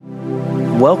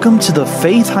welcome to the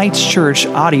Faith Heights Church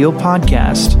audio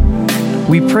podcast.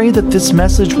 We pray that this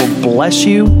message will bless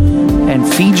you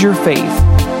and feed your faith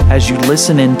as you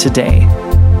listen in today.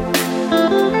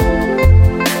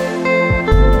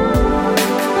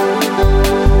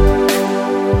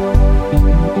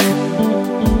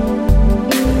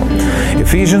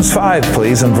 Ephesians 5,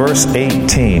 please, in verse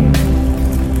 18.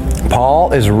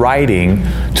 Paul is writing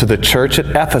to the church at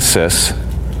Ephesus,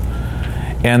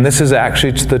 and this is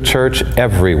actually to the church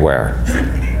everywhere.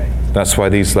 That's why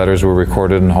these letters were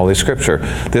recorded in Holy Scripture.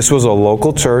 This was a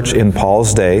local church in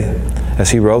Paul's day as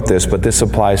he wrote this, but this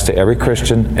applies to every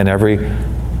Christian and every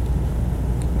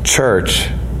church.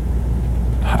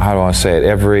 How do I say it?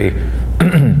 Every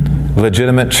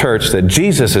legitimate church that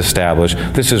Jesus established.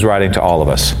 This is writing to all of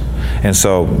us. And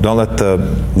so don't let the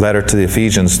letter to the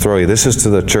Ephesians throw you. This is to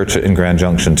the church in Grand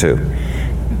Junction too.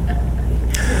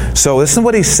 So listen to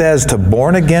what he says to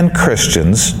born-again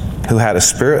Christians who had a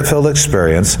Spirit-filled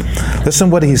experience. Listen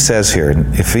to what he says here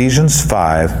in Ephesians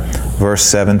 5, verse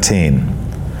 17.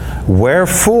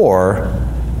 Wherefore,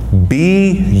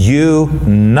 be you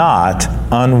not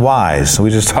unwise. We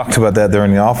just talked about that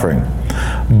during the offering.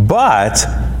 But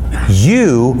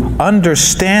you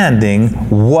understanding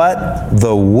what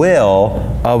the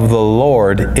will of the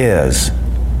Lord is.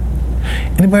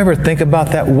 Anybody ever think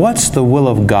about that? What's the will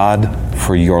of God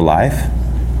for your life?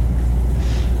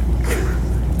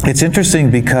 It's interesting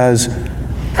because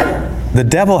the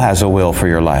devil has a will for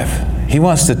your life. He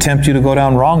wants to tempt you to go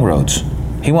down wrong roads.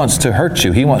 He wants to hurt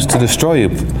you. He wants to destroy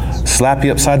you, slap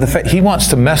you upside the face. He wants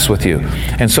to mess with you.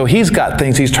 And so he's got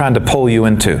things he's trying to pull you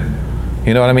into.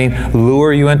 You know what I mean?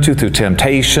 Lure you into through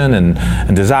temptation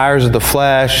and desires of the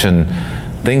flesh and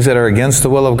things that are against the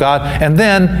will of God. And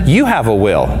then you have a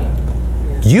will.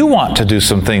 You want to do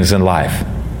some things in life.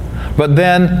 But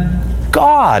then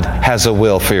God has a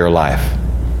will for your life.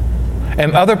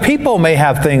 And other people may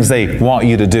have things they want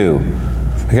you to do.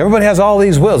 Everybody has all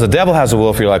these wills. The devil has a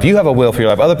will for your life. You have a will for your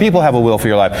life. Other people have a will for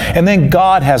your life. And then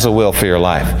God has a will for your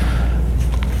life.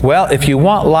 Well, if you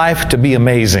want life to be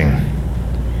amazing,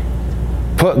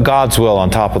 put God's will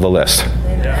on top of the list.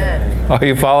 Amen. Are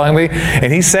you following me?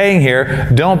 And he's saying here,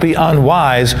 don't be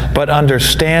unwise, but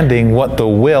understanding what the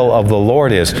will of the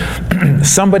Lord is.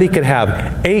 Somebody could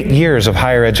have 8 years of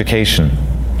higher education,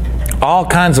 all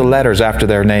kinds of letters after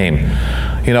their name,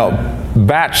 you know,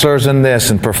 bachelor's in this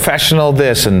and professional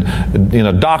this and, you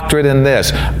know, doctorate in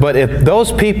this. But if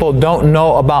those people don't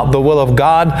know about the will of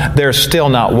God, they're still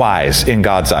not wise in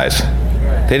God's eyes.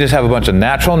 They just have a bunch of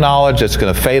natural knowledge that's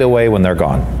going to fade away when they're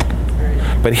gone.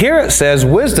 But here it says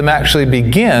wisdom actually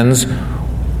begins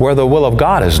where the will of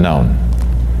God is known.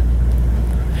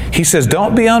 He says,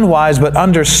 don't be unwise, but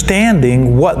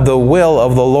understanding what the will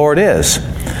of the Lord is.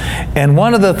 And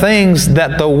one of the things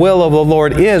that the will of the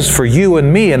Lord is for you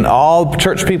and me and all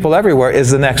church people everywhere is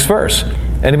the next verse.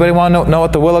 Anybody want to know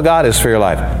what the will of God is for your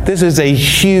life? This is a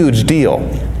huge deal.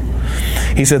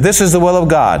 He said, this is the will of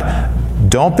God.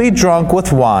 Don't be drunk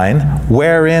with wine,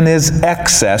 wherein is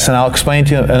excess. And I'll explain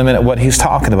to you in a minute what he's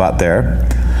talking about there.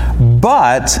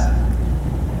 But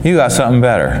you got something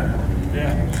better.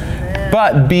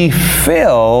 But be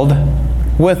filled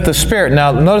with the Spirit.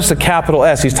 Now, notice the capital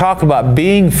S. He's talking about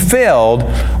being filled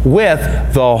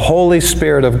with the Holy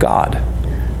Spirit of God.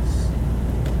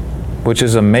 Which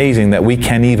is amazing that we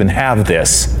can even have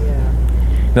this.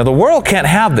 Now, the world can't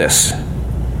have this.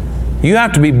 You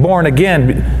have to be born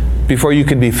again before you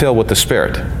can be filled with the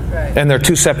Spirit. Right. And they're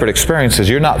two separate experiences.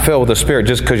 You're not filled with the Spirit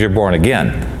just because you're born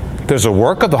again. There's a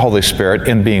work of the Holy Spirit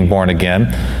in being born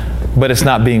again, but it's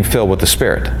not being filled with the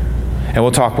Spirit. And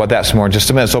we'll talk about that some more in just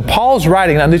a minute. So Paul's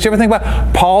writing, now did you ever think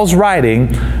about Paul's writing?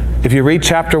 If you read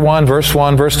chapter 1, verse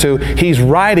 2, he's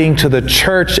writing to the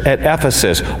church at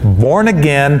Ephesus, born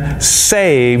again,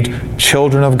 saved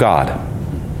children of God.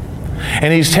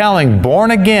 And he's telling born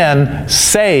again,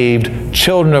 saved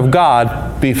children of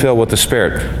God, be filled with the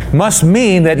Spirit. Must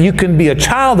mean that you can be a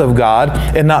child of God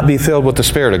and not be filled with the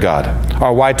Spirit of God.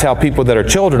 Or why tell people that are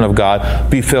children of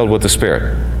God, be filled with the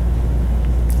Spirit?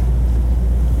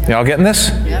 Y'all getting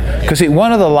this? Because see,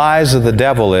 one of the lies of the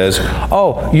devil is,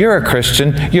 oh, you're a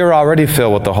Christian, you're already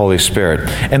filled with the Holy Spirit.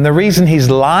 And the reason he's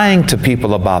lying to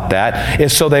people about that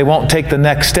is so they won't take the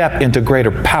next step into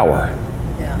greater power.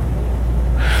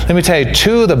 Let me tell you,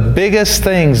 two of the biggest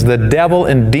things the devil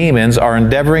and demons are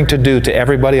endeavoring to do to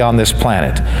everybody on this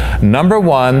planet. Number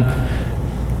one,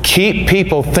 keep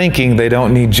people thinking they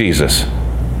don't need Jesus.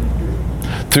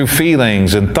 through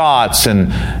feelings and thoughts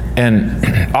and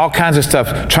all kinds of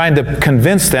stuff, trying to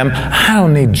convince them, I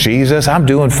don't need Jesus, I'm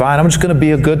doing fine, I'm just going to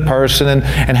be a good person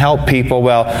and help people.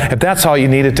 Well, if that's all you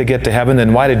needed to get to heaven,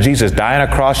 then why did Jesus die on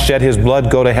a cross, shed his blood,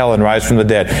 go to hell, and rise from the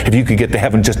dead, if you could get to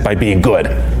heaven just by being good?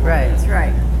 Right, that's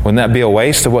right. Wouldn't that be a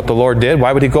waste of what the Lord did?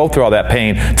 Why would he go through all that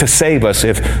pain to save us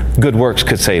if good works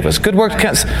could save us? Good works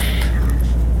can't.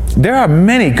 There are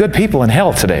many good people in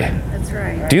hell today. That's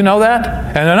right. Do you know that?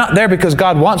 And they're not there because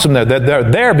God wants them there. They're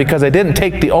there because they didn't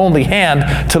take the only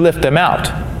hand to lift them out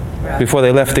before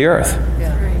they left the earth.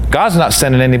 God's not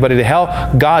sending anybody to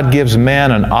hell. God gives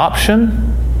man an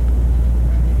option,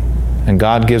 and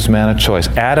God gives man a choice.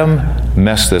 Adam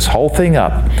messed this whole thing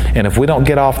up. And if we don't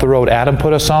get off the road Adam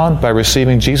put us on by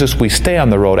receiving Jesus, we stay on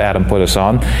the road Adam put us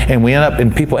on,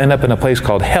 and people end up in a place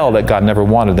called hell that God never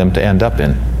wanted them to end up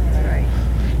in.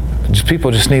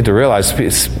 People just need to realize,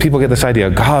 people get this idea,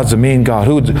 God's a mean God.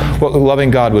 What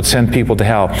loving God would send people to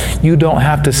hell? You don't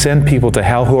have to send people to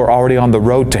hell who are already on the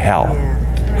road to hell.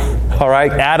 All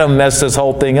right? Adam messed this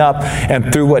whole thing up,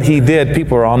 and through what he did,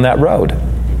 people are on that road.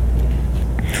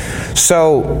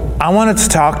 So I wanted to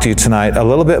talk to you tonight a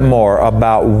little bit more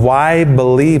about why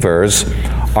believers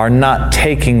are not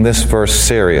taking this verse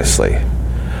seriously.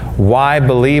 Why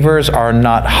believers are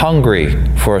not hungry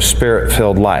for a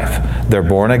Spirit-filled life. They're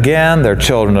born again, they're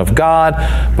children of God,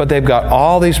 but they've got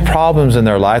all these problems in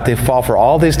their life. They fall for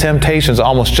all these temptations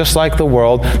almost just like the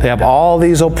world. They have all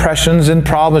these oppressions and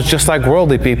problems just like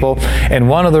worldly people. And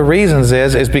one of the reasons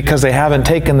is because they haven't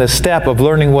taken the step of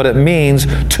learning what it means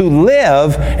to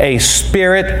live a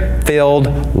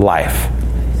Spirit-filled life.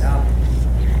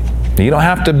 You don't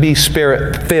have to be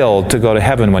Spirit-filled to go to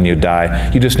heaven when you die.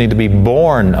 You just need to be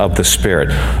born of the Spirit.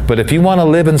 But if you want to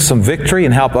live in some victory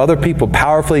and help other people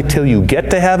powerfully till you get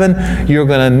to heaven, you're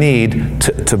going to need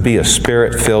to be a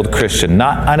Spirit-filled Christian.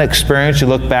 Not an experience you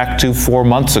look back to 4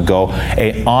 months ago,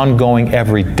 an ongoing,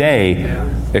 everyday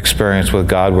experience with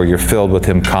God where you're filled with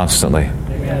Him constantly.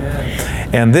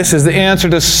 And this is the answer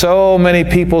to so many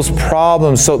people's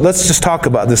problems. So let's just talk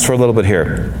about this for a little bit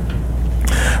here.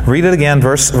 Read it again,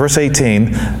 verse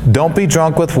 18. Don't be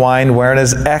drunk with wine wherein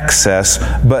is excess,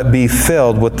 but be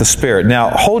filled with the Spirit.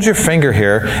 Now, hold your finger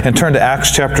here and turn to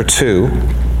Acts chapter 2.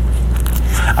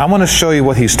 I want to show you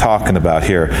what he's talking about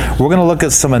here. We're going to look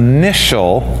at some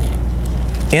initial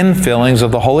infillings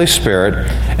of the Holy Spirit,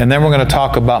 and then we're going to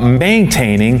talk about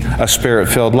maintaining a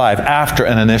Spirit-filled life after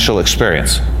an initial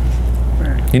experience.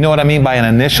 You know what I mean by an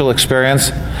initial experience?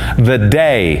 The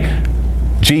day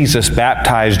Jesus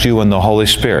baptized you in the Holy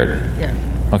Spirit.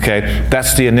 Okay?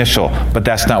 That's the initial, but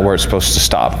that's not where it's supposed to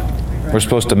stop. We're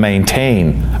supposed to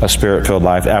maintain a Spirit-filled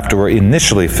life after we're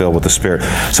initially filled with the Spirit.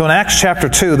 So in Acts chapter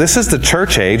 2, this is the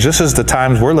church age. This is the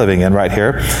times we're living in right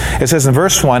here. It says in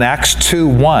verse 1, Acts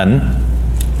 2:1,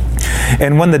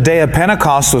 and when the day of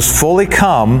Pentecost was fully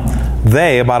come,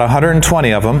 they, about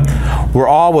 120 of them, were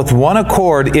all with one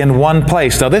accord in one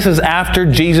place. Now this is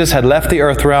after Jesus had left the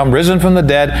earth realm, risen from the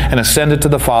dead, and ascended to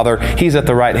the Father. He's at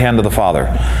the right hand of the Father.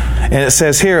 And it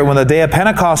says here, when the day of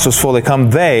Pentecost was fully come,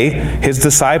 they, his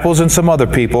disciples and some other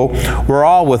people, were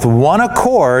all with one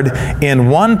accord in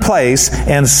one place,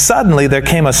 and suddenly there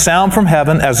came a sound from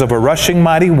heaven as of a rushing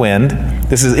mighty wind.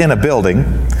 This is in a building.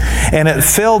 And it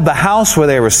filled the house where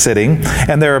they were sitting,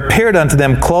 and there appeared unto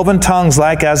them cloven tongues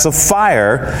like as of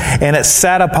fire, and it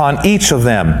sat upon each of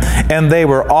them. And they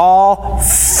were all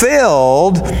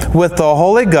filled with the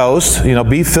Holy Ghost,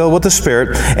 be filled with the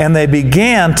Spirit, and they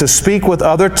began to speak with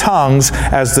other tongues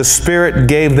as the Spirit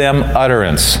gave them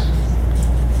utterance.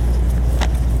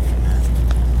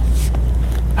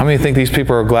 How many think these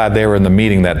people are glad they were in the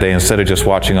meeting that day instead of just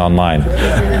watching online?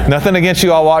 Nothing against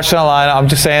you all watching online. I'm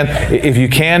just saying, if you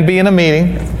can be in a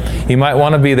meeting, you might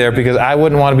want to be there, because I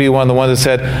wouldn't want to be one of the ones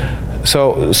that said,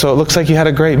 so it looks like you had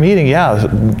a great meeting. Yeah,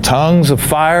 tongues of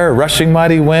fire, rushing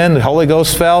mighty wind, the Holy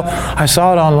Ghost fell. I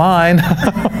saw it online.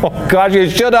 Oh, God, you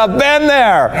should have been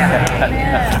there.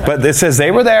 But it says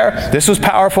they were there. This was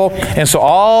powerful. And so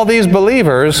all these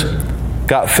believers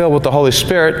got filled with the Holy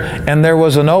Spirit, and there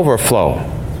was an overflow.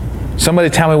 Somebody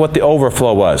tell me what the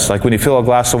overflow was. Like when you fill a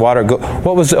glass of water,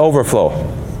 what was the overflow?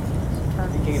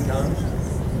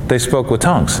 They spoke with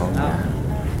tongues.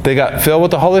 They got filled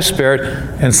with the Holy Spirit,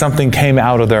 and something came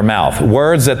out of their mouth.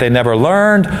 Words that they never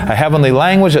learned, a heavenly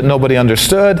language that nobody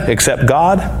understood except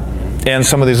God, and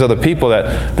some of these other people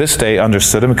that this day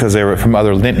understood them because they were from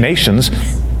other nations.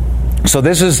 So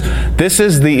this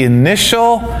is the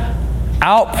initial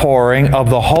outpouring of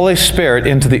the Holy Spirit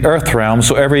into the earth realm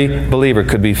so every believer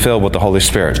could be filled with the Holy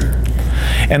Spirit.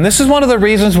 And this is one of the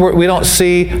reasons we don't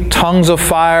see tongues of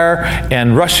fire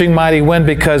and rushing mighty wind,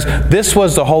 because this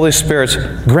was the Holy Spirit's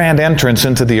grand entrance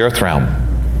into the earth realm.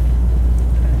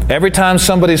 Every time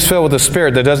somebody's filled with the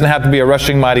Spirit, there doesn't have to be a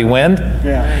rushing mighty wind,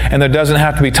 and there doesn't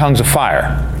have to be tongues of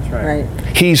fire. Right.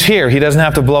 He's here. He doesn't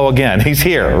have to blow again. He's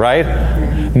here, right?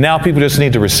 Now people just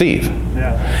need to receive.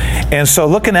 And so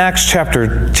look in Acts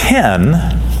chapter 10.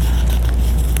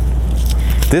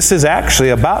 This is actually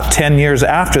about 10 years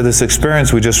after this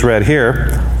experience we just read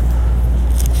here.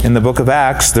 In the book of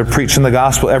Acts, they're preaching the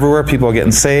gospel everywhere. People are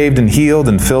getting saved and healed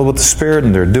and filled with the Spirit,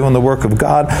 and they're doing the work of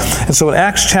God. And so in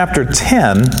Acts chapter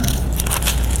 10,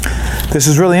 this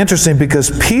is really interesting,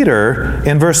 because Peter,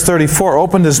 in verse 34,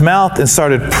 opened his mouth and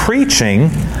started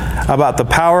preaching about the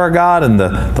power of God and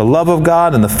the love of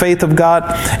God and the faith of God.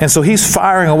 And so he's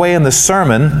firing away in the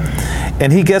sermon,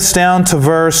 and he gets down to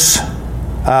verse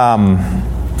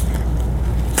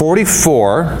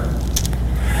 44.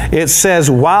 It says,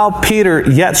 while Peter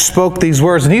yet spoke these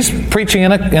words, and he's preaching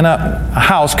in a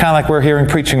house, kind of like we're hearing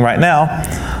preaching right now.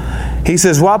 He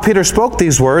says, while Peter spoke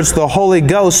these words, the Holy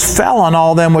Ghost fell on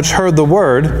all them which heard the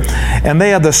word, and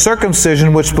they of the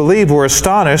circumcision which believed were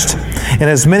astonished, and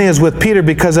as many as with Peter,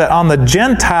 because that on the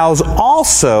Gentiles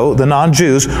also, the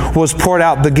non-Jews, was poured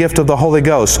out the gift of the Holy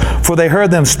Ghost. For they heard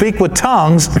them speak with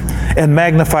tongues and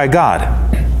magnify God.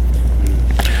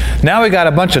 Now we got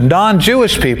a bunch of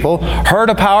non-Jewish people, heard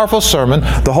a powerful sermon,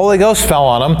 the Holy Ghost fell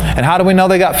on them, and how do we know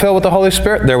they got filled with the Holy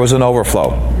Spirit? There was an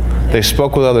overflow. They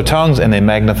spoke with other tongues and they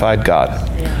magnified God.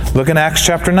 Look in Acts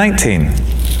chapter 19.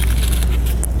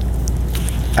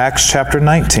 Acts chapter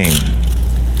 19.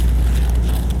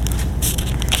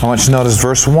 I want you to notice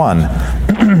verse 1.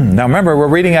 Now remember, we're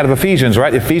reading out of Ephesians,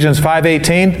 right? Ephesians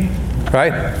 5:18,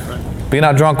 right? Be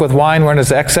not drunk with wine wherein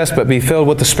is excess, but be filled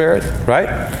with the Spirit, right?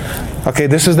 Okay,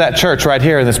 this is that church right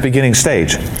here in this beginning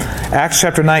stage. Acts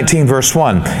chapter 19, verse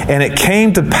 1. And it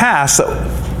came to pass that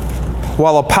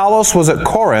while Apollos was at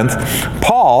Corinth,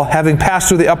 Paul, having passed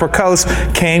through the upper coast,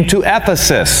 came to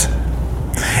Ephesus.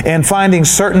 And finding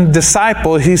certain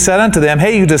disciples, he said unto them,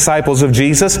 Hey, you disciples of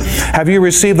Jesus, have you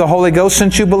received the Holy Ghost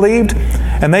since you believed?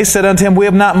 And they said unto him, We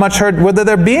have not much heard whether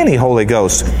there be any Holy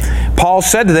Ghost. Paul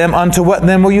said to them, Unto what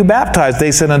then were you baptized?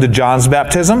 They said, Unto John's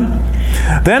baptism.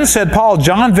 Then said Paul,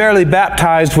 John verily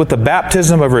baptized with the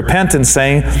baptism of repentance,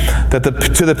 saying that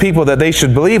to the people that they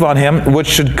should believe on him, which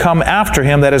should come after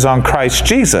him, that is on Christ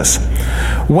Jesus.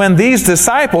 When these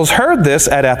disciples heard this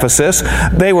at Ephesus,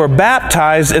 they were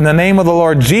baptized in the name of the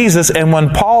Lord Jesus. And when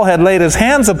Paul had laid his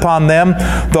hands upon them,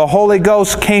 the Holy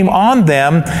Ghost came on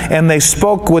them, and they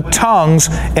spoke with tongues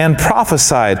and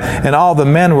prophesied. And all the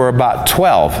men were about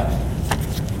 12.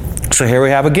 So here we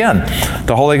have again,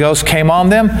 the Holy Ghost came on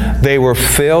them, they were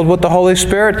filled with the Holy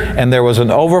Spirit, and there was an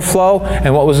overflow.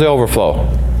 And what was the overflow?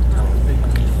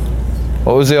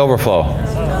 What was the overflow?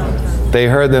 They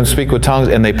heard them speak with tongues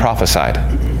and they prophesied.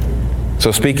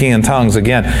 So speaking in tongues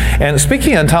again. And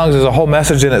speaking in tongues is a whole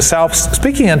message in itself.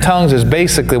 Speaking in tongues is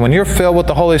basically when you're filled with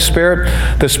the Holy Spirit,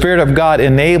 the Spirit of God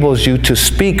enables you to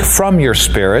speak from your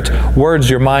spirit words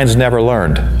your mind's never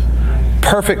learned.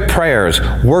 Perfect prayers,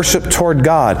 worship toward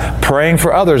God, praying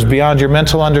for others beyond your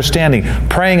mental understanding.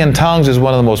 Praying in tongues is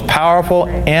one of the most powerful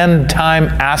end-time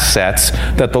assets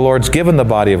that the Lord's given the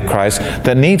body of Christ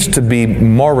that needs to be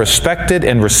more respected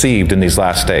and received in these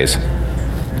last days.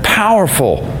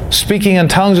 Powerful. Speaking in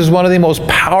tongues is one of the most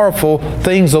powerful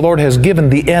things the Lord has given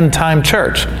the end-time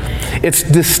church. It's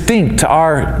distinct to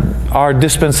our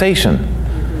dispensation.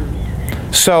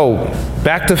 So,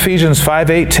 back to Ephesians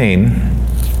 5:18.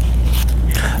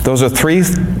 Those are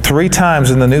three times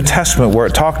in the New Testament where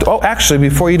it talked... Oh, actually,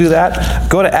 before you do that,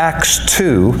 go to Acts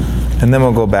 2, and then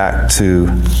we'll go back to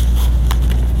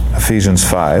Ephesians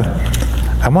 5.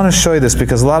 I want to show you this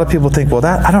because a lot of people think, well,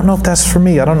 I don't know if that's for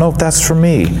me. I don't know if that's for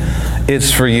me.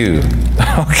 It's for you.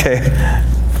 Okay.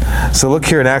 So look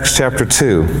here in Acts chapter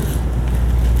 2.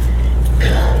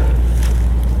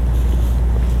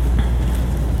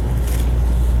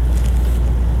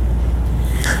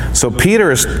 So Peter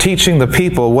is teaching the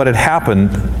people what had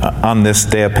happened on this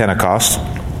day of Pentecost.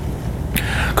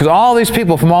 Because all these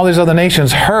people from all these other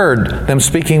nations heard them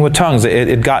speaking with tongues. It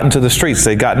had gotten to the streets.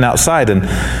 They'd gotten outside. And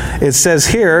it says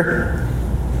here,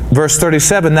 verse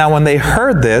 37, Now when they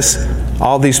heard this,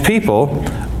 all these people,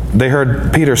 they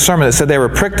heard Peter's sermon. It said they were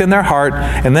pricked in their heart.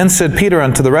 And then said Peter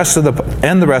unto the rest of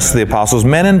the apostles,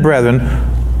 Men and brethren,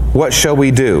 what shall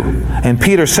we do? And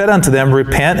Peter said unto them,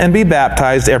 repent and be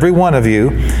baptized, every one of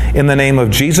you, in the name of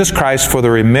Jesus Christ for the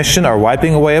remission or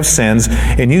wiping away of sins,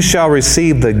 and you shall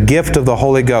receive the gift of the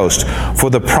Holy Ghost. For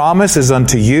the promise is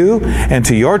unto you and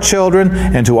to your children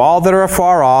and to all that are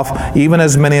afar off, even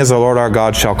as many as the Lord our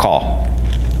God shall call.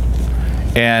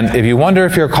 And if you wonder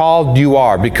if you're called, you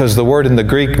are, because the word in the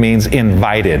Greek means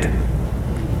invited.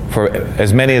 For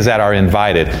as many as that are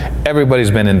invited. Everybody's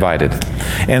been invited.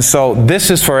 And so this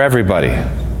is for everybody.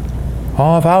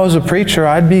 Oh, if I was a preacher,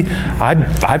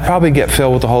 I'd probably get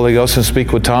filled with the Holy Ghost and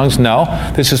speak with tongues. No,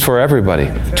 this is for everybody,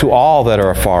 to all that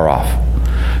are afar off.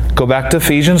 Go back to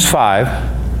Ephesians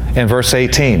 5 and verse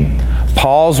 18.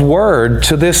 Paul's word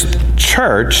to this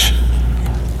church,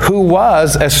 who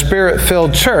was a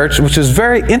Spirit-filled church, which is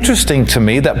very interesting to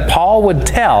me that Paul would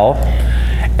tell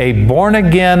a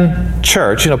born-again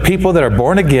church, people that are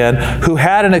born again, who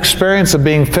had an experience of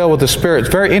being filled with the Spirit. It's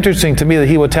very interesting to me that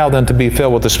he would tell them to be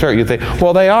filled with the Spirit. You think,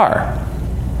 well, they are.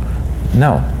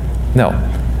 No.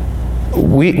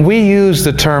 We use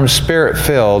the term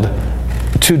Spirit-filled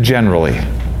too generally.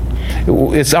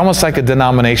 It's almost like a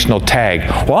denominational tag.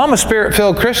 Well, I'm a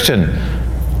Spirit-filled Christian.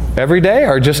 Every day,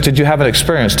 or just did you have an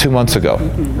experience 2 months ago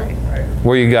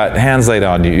where you got hands laid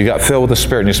on you, you got filled with the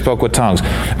Spirit, and you spoke with tongues?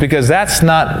 Because that's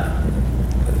not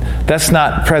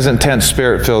present tense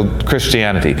Spirit-filled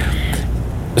Christianity.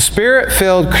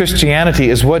 Spirit-filled Christianity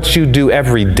is what you do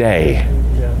every day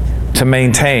to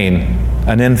maintain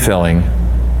an infilling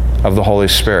of the Holy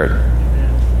Spirit.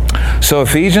 So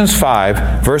Ephesians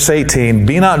 5, verse 18,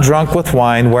 be not drunk with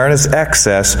wine wherein is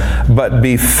excess, but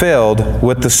be filled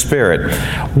with the Spirit.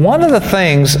 One of the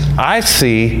things I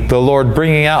see the Lord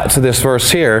bringing out to this verse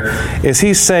here is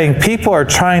He's saying people are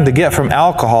trying to get from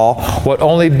alcohol what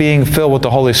only being filled with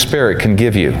the Holy Spirit can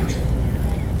give you.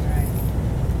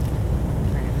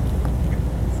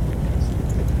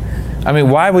 I mean,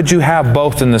 why would you have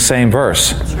both in the same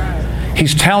verse?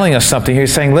 He's telling us something.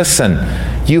 He's saying, listen,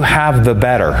 you have the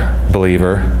better,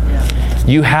 believer.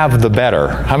 You have the better.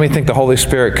 How many think the Holy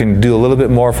Spirit can do a little bit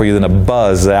more for you than a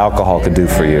buzz that alcohol could do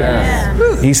for you?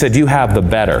 He said, you have the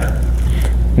better.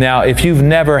 Now, if you've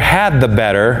never had the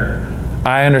better,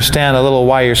 I understand a little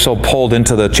why you're so pulled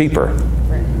into the cheaper.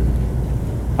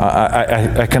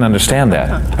 I can understand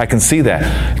that. I can see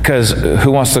that. Because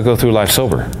who wants to go through life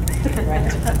sober?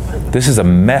 This is a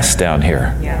mess down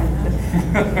here.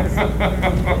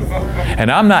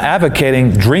 And I'm not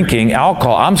advocating drinking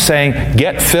alcohol. I'm saying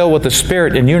get filled with the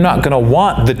Spirit, and you're not going to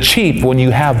want the cheap when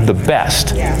you have the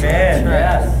best.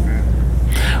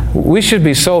 We should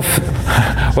be so,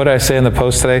 what did I say in the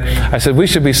post today? I said we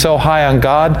should be so high on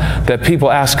God that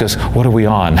people ask us, what are we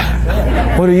on?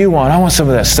 What do you want? I want some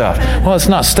of that stuff. Well, it's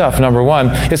not stuff, number one.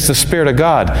 It's the Spirit of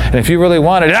God. And if you really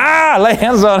want it, lay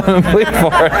hands on him and believe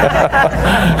for it.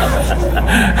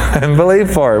 And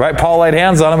believe for it, right? Paul laid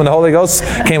hands on him and the Holy Ghost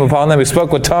came upon them. He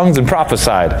spoke with tongues and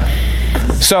prophesied.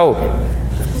 So,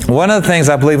 one of the things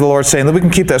I believe the Lord's saying, that we can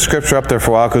keep that scripture up there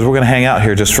for a while because we're going to hang out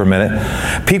here just for a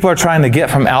minute. People are trying to get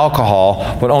from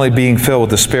alcohol what only being filled with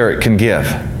the Spirit can give.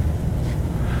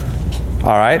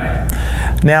 All right?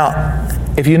 Now,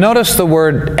 if you notice the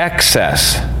word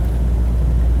excess,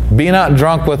 be not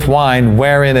drunk with wine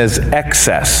wherein is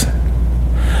excess.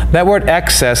 That word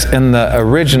excess in the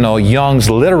original Young's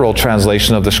literal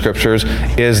translation of the scriptures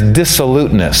is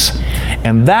dissoluteness.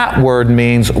 And that word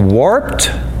means warped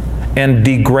and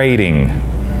degrading.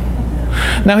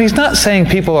 Now, he's not saying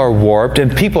people are warped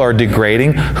and people are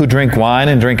degrading who drink wine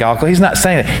and drink alcohol. He's not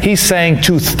saying that. He's saying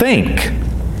to think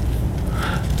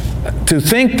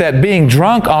that being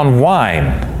drunk on wine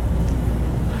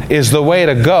is the way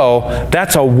to go,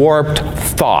 that's a warped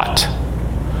thought.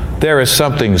 There is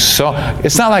something so...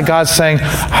 It's not like God's saying,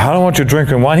 I don't want you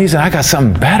drinking wine. He's saying, I got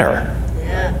something better.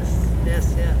 Yes.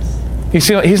 You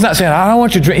see, he's not saying, I don't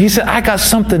want you to drink. He said, I got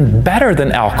something better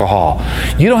than alcohol.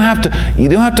 You don't have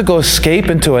to go escape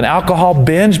into an alcohol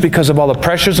binge because of all the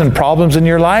pressures and problems in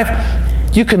your life.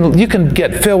 You can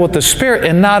get filled with the Spirit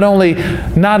and not only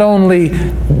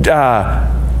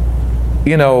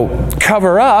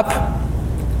cover up,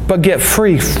 but get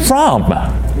free from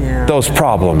those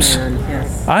problems.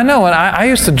 Yes. I know, and I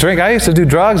used to drink. I used to do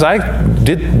drugs. I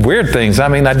did weird things. I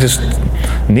mean,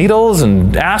 needles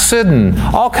and acid and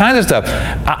all kinds of stuff.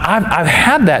 I've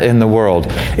had that in the world.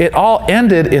 It all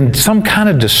ended in some kind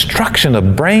of destruction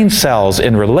of brain cells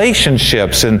and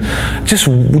relationships and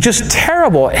just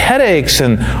terrible headaches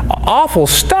and awful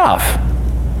stuff.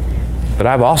 But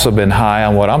I've also been high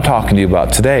on what I'm talking to you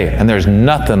about today. And there's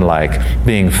nothing like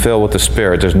being filled with the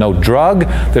Spirit. There's no drug.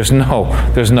 There's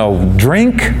no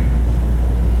drink.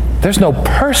 There's no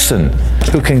person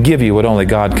who can give you what only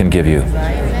God can give you.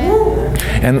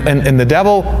 And the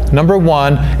devil, number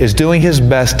one, is doing his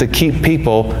best to keep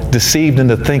people deceived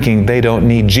into thinking they don't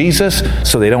need Jesus,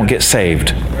 so they don't get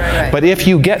saved. Right. But if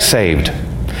you get saved,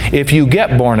 if you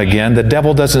get born again, the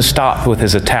devil doesn't stop with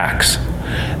his attacks.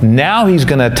 Now he's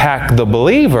going to attack the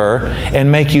believer and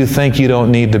make you think you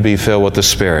don't need to be filled with the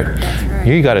Spirit.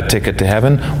 You got a ticket to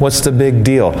heaven. What's the big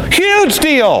deal? Huge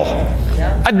deal!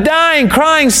 A dying,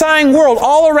 crying, sighing world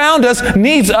all around us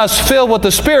needs us filled with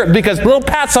the Spirit, because little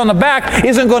pats on the back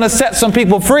isn't going to set some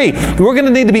people free. We're going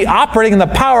to need to be operating in the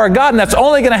power of God, and that's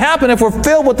only going to happen if we're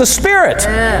filled with the Spirit.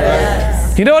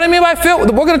 Yes. You know what I mean by filled?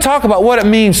 We're going to talk about what it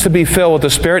means to be filled with the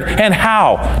Spirit and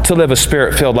how to live a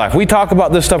Spirit-filled life. We talk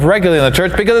about this stuff regularly in the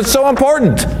church because it's so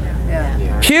important.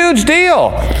 Huge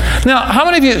deal. Now, how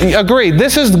many of you agree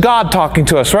this is God talking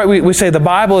to us, right? We say the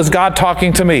Bible is God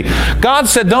talking to me. God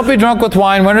said, don't be drunk with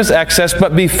wine when there's excess,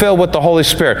 but be filled with the Holy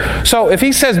Spirit. So if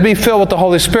he says be filled with the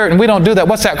Holy Spirit and we don't do that,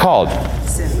 what's that called?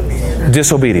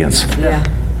 Disobedience. Yeah.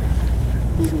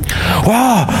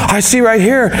 Wow, I see right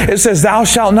here, it says, thou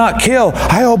shalt not kill.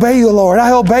 I obey you, Lord.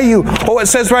 I obey you. Oh, it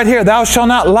says right here, thou shalt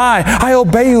not lie. I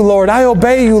obey you, Lord. I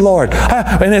obey you, Lord.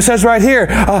 And it says right here,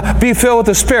 be filled with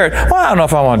the Spirit. Well, I don't know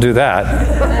if I want to do that.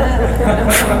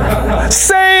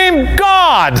 Same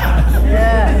God.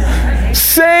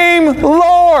 Same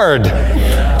Lord.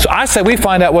 So I say we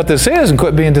find out what this is and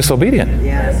quit being disobedient.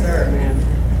 Yes, sir.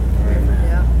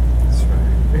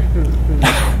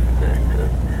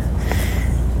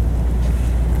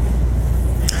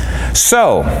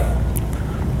 So,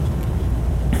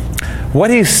 what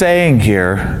he's saying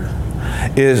here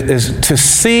is to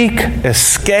seek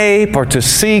escape or to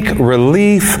seek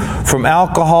relief from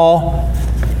alcohol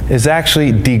is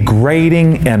actually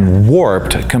degrading and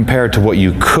warped compared to what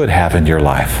you could have in your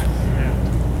life.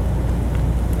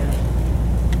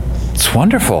 It's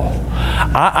wonderful.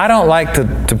 I don't like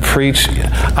to preach.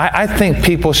 I think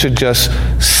people should just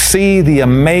see the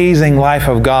amazing life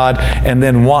of God and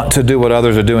then want to do what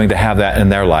others are doing to have that in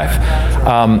their life.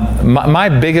 My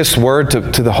biggest word to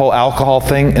the whole alcohol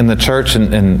thing in the church,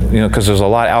 and you know, because there's a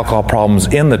lot of alcohol problems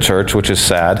in the church, which is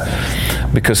sad,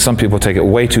 because some people take it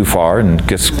way too far and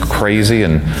gets crazy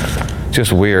and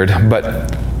just weird.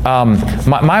 But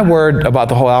my word about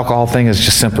the whole alcohol thing is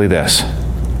just simply this.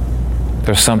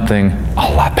 There's something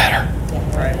a lot better.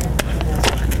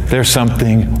 There's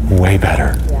something way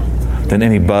better than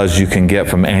any buzz you can get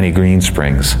from Annie Green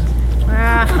Springs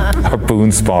or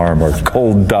Boone's Farm or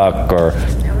Cold Duck or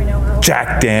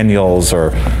Jack Daniels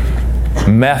or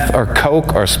meth or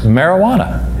coke or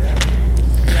marijuana.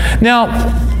 Now,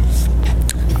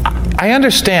 I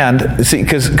understand, see,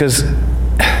 because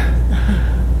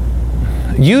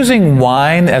using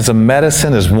wine as a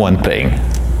medicine is one thing.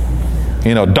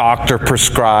 You know, doctor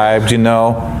prescribed, you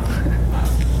know.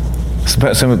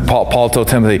 Paul told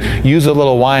Timothy, use a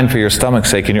little wine for your stomach's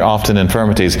sake and your often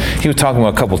infirmities. He was talking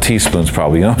about a couple teaspoons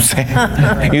probably, you know what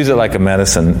I'm saying? Use it like a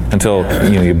medicine until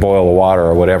you boil the water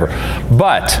or whatever.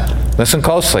 But, listen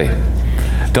closely.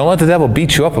 Don't let the devil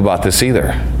beat you up about this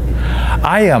either.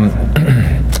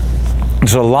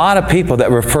 There's a lot of people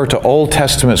that refer to Old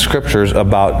Testament scriptures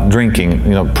about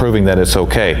drinking, proving that it's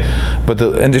okay. But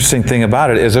the interesting thing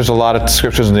about it is there's a lot of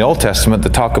scriptures in the Old Testament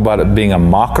that talk about it being a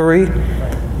mockery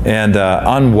and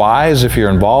unwise if you're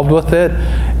involved with it.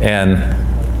 And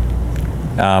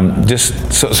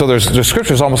so there's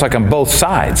scriptures almost like on both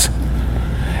sides.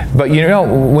 But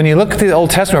when you look at the Old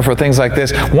Testament for things like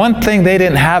this, one thing they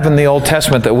didn't have in the Old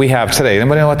Testament that we have today.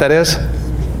 Anybody know what that is?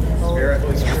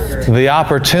 The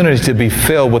opportunity to be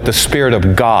filled with the Spirit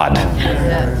of God.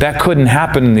 That couldn't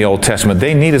happen in the Old Testament.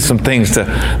 They needed some things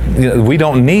we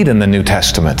don't need in the New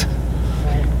Testament.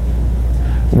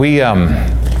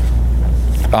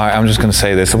 I'm just going to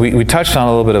say this. We touched on a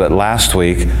little bit of it last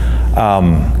week.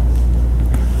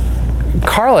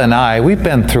 Carla and I, we've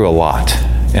been through a lot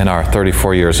in our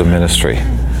 34 years of ministry.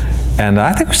 And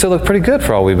I think we still look pretty good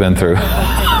for all we've been through.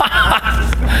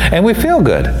 And we feel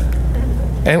good.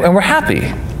 And we're happy.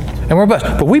 And we're blessed.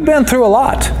 But we've been through a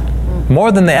lot.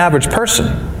 More than the average person.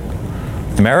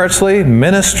 Maritally,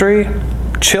 ministry,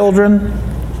 children.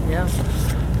 Yeah.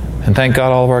 And thank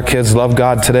God all of our kids love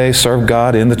God today, serve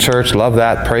God in the church, love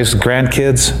that, praise the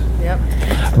grandkids. Yep.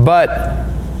 But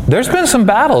there's been some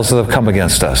battles that have come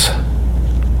against us.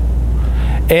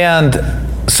 And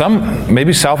some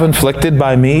maybe self-inflicted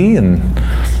by me,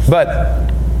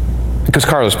 but because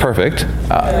Carla's perfect.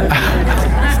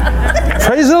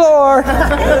 Praise the Lord.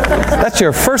 That's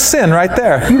your first sin right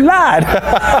there. You lied.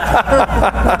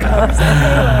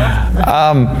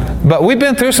 But we've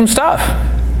been through some stuff.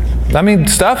 I mean,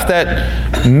 stuff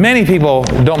that many people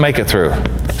don't make it through.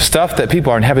 Stuff that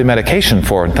people are on heavy medication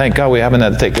for. And thank God we haven't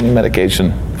had to take any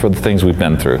medication for the things we've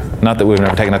been through. Not that we've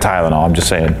never taken a Tylenol, I'm just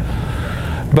saying.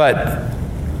 But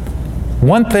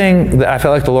one thing that I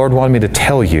felt like the Lord wanted me to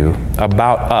tell you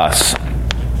about us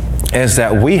is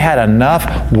that we had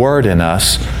enough Word in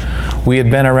us. We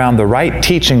had been around the right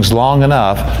teachings long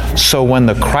enough, so when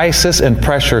the crisis and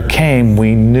pressure came,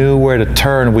 we knew where to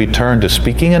turn. We turned to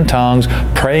speaking in tongues,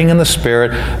 praying in the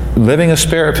Spirit, living a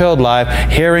Spirit-filled life,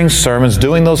 hearing sermons,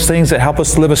 doing those things that help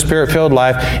us to live a Spirit-filled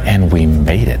life, and we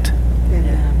made it.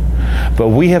 But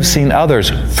we have seen others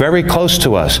very close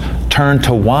to us turn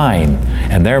to wine,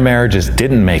 and their marriages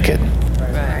didn't make it.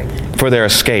 For their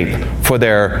escape, for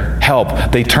their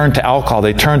help. They turned to alcohol,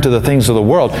 they turned to the things of the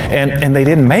world, and they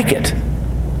didn't make it.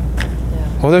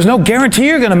 Well, there's no guarantee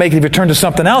you're going to make it if you turn to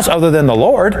something else other than the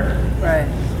Lord. Right.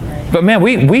 But man,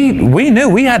 we knew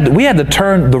we had to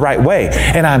turn the right way.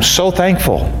 And I'm so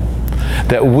thankful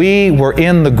that we were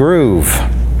in the groove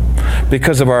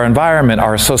because of our environment,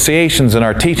 our associations, and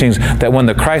our teachings, that when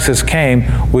the crisis came,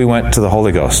 we went to the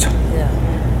Holy Ghost.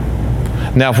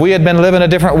 Now, if we had been living a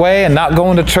different way and not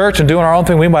going to church and doing our own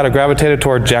thing, we might have gravitated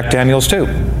toward Jack Daniels too.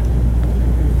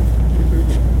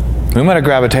 We might have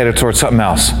gravitated toward something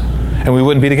else, and we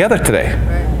wouldn't be together today.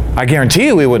 I guarantee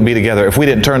you we wouldn't be together if we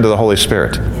didn't turn to the Holy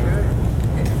Spirit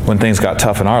when things got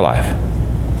tough in our life.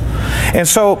 And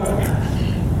so,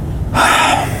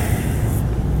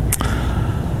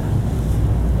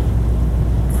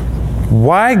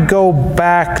 why go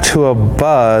back to a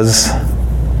buzz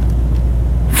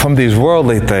from these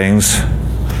worldly things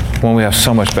when we have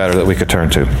so much better that we could turn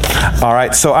to? All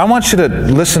right, so I want you to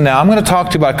listen now. I'm going to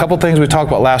talk to you about a couple things we talked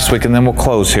about last week, and then we'll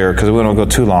close here because we don't go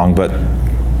too long. But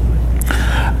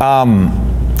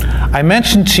I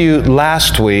mentioned to you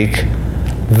last week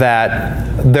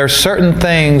that there's certain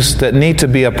things that need to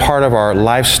be a part of our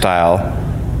lifestyle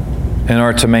in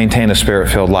order to maintain a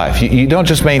Spirit-filled life. You don't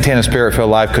just maintain a Spirit-filled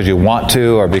life because you want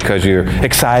to or because you're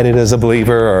excited as a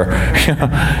believer. Or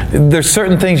there's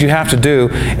certain things you have to do,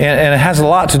 and it has a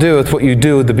lot to do with what you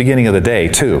do at the beginning of the day,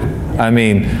 too. I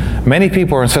mean, many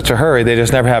people are in such a hurry, they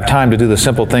just never have time to do the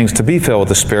simple things to be filled with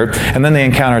the Spirit, and then they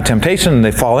encounter temptation, and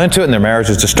they fall into it, and their marriage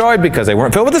is destroyed because they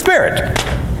weren't filled with the Spirit.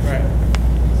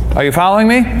 Right. Are you following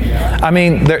me? Yeah. I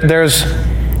mean, there's...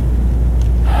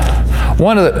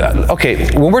 when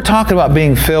we're talking about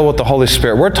being filled with the Holy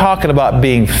Spirit, we're talking about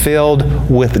being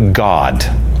filled with God.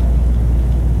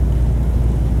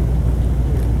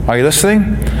 Are you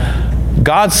listening?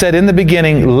 God said in the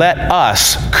beginning, let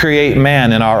us create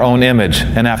man in our own image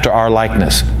and after our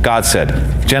likeness. God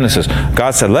said, Genesis,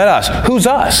 God said, let us. Who's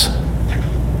us?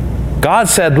 God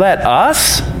said, let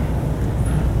us.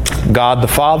 God the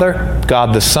Father,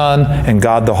 God the Son, and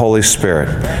God the Holy Spirit.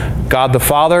 God the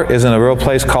Father is in a real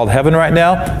place called heaven right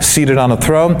now, seated on a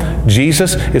throne.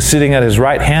 Jesus is sitting at his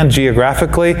right hand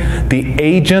geographically. The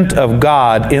agent of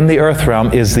God in the earth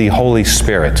realm is the Holy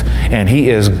Spirit, and he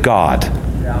is God,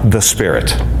 the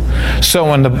Spirit. So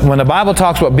when the Bible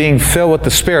talks about being filled with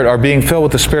the Spirit or being filled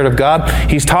with the Spirit of God,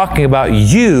 he's talking about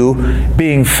you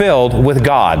being filled with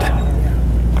God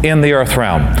in the earth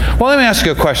realm. Well, let me ask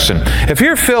you a question. If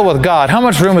you're filled with God, how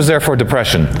much room is there for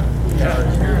depression?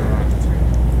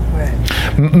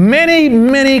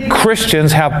 Many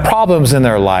Christians have problems in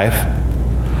their life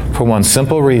for one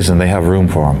simple reason: they have room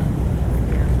for them.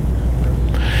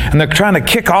 And they're trying to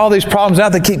kick all these problems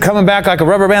out. They keep coming back like a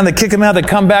rubber band. They kick them out, they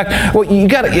come back. Well,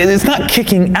 it's not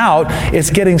kicking out, it's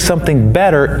getting something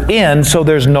better in, so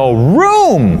there's no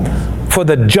room for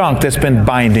the junk that's been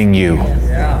binding you.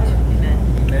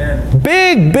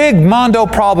 Big mondo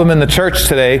problem in the church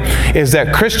today is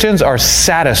that Christians are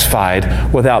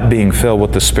satisfied without being filled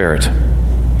with the Spirit.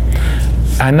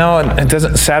 I know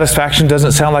satisfaction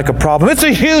doesn't sound like a problem. It's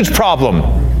a huge problem.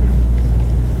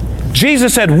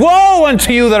 Jesus said, woe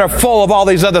unto you that are full of all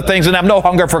these other things and have no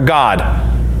hunger for God.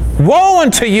 Woe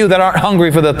unto you that aren't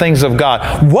hungry for the things of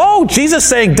God. Woe, Jesus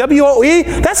saying W-O-E,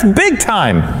 that's big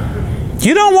time.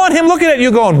 You don't want him looking at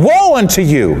you going, woe unto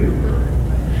you.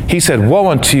 He said, woe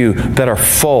unto you that are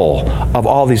full of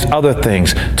all these other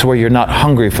things to where you're not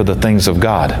hungry for the things of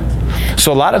God.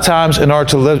 So a lot of times, in order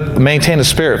to maintain a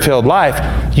Spirit-filled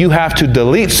life, you have to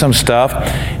delete some stuff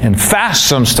and fast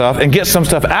some stuff and get some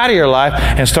stuff out of your life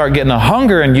and start getting a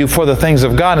hunger in you for the things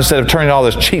of God instead of turning all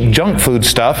this cheap junk food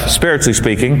stuff, spiritually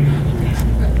speaking,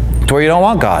 to where you don't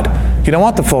want God. You don't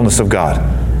want the fullness of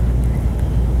God.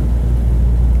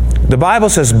 The Bible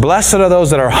says, blessed are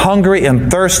those that are hungry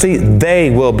and thirsty. They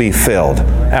will be filled.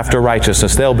 After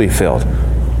righteousness, they'll be filled.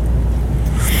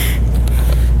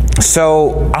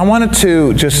 So I wanted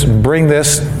to just bring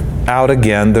this out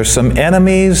again. There's some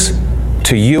enemies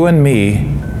to you and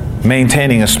me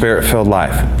maintaining a Spirit-filled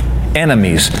life.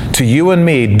 Enemies to you and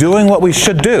me doing what we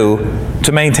should do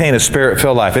to maintain a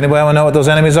Spirit-filled life. Anybody want to know what those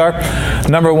enemies are?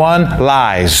 Number one,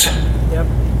 lies. Yep.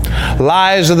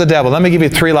 Lies of the devil. Let me give you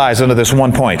 3 lies under this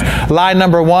one point. Lie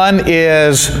number 1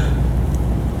 is,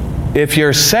 if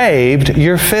you're saved,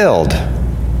 you're filled.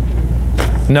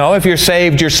 No, if you're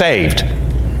saved, you're saved.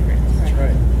 That's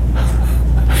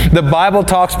right. The Bible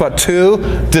talks about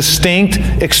 2 distinct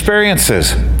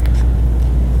experiences.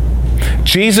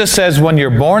 Jesus says when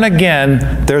you're born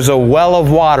again, there's a well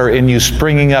of water in you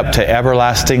springing up to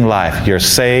everlasting life. You're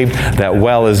saved. That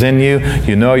well is in you.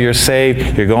 You know you're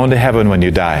saved. You're going to heaven when you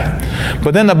die.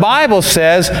 But then the Bible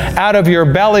says, out of your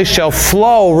belly shall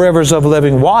flow rivers of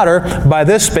living water. By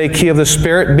this spake he of the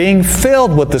Spirit, being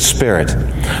filled with the Spirit.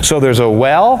 So there's a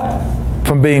well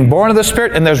from being born of the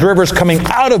Spirit, and there's rivers coming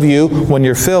out of you when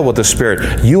you're filled with the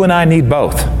Spirit. You and I need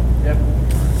both.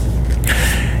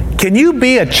 Can you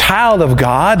be a child of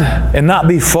God and not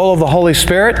be full of the Holy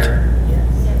Spirit?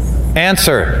 Yes.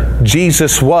 Answer,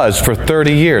 Jesus was for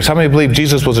 30 years. How many believe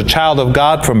Jesus was a child of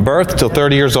God from birth till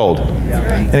 30 years old?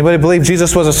 Yeah. Anybody believe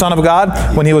Jesus was a son of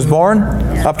God when he was born?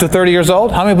 Yeah. Up to 30 years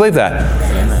old? How many believe that?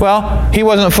 Yeah. Well, he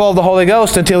wasn't full of the Holy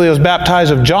Ghost until he was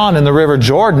baptized of John in the river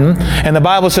Jordan. And the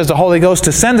Bible says the Holy Ghost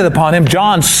descended upon him.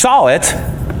 John saw it.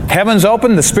 Heavens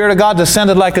opened, the Spirit of God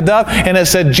descended like a dove, and it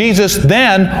said Jesus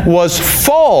then was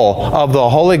full of the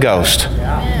Holy Ghost.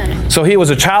 Amen. So he was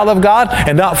a child of God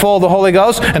and not full of the Holy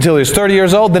Ghost until he was 30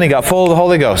 years old, then he got full of the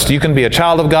Holy Ghost. You can be a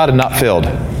child of God and not filled.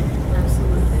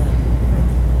 Absolutely.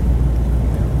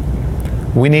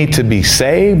 We need to be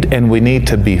saved and we need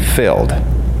to be filled.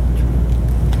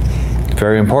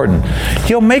 Very important.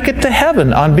 You'll make it to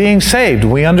heaven on being saved.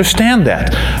 We understand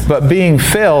that. But being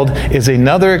filled is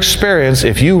another experience.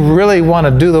 If you really want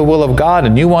to do the will of God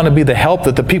and you want to be the help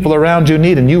that the people around you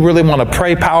need and you really want to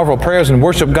pray powerful prayers and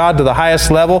worship God to the highest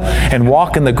level and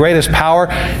walk in the greatest power,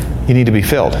 you need to be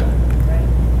filled.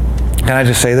 Can I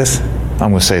just say this? I'm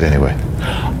going to say it anyway.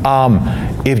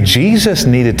 If Jesus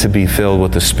needed to be filled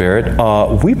with the Spirit,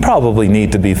 we probably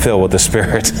need to be filled with the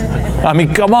Spirit. I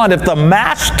mean, come on, if the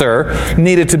Master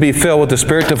needed to be filled with the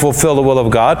Spirit to fulfill the will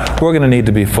of God, we're going to need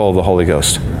to be full of the Holy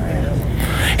Ghost.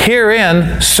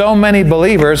 Herein, so many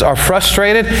believers are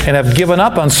frustrated and have given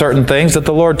up on certain things that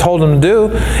the Lord told them to do,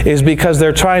 is because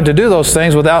they're trying to do those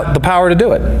things without the power to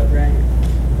do it.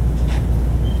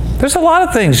 There's a lot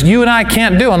of things you and I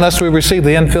can't do unless we receive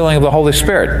the infilling of the Holy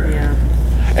Spirit. Yeah.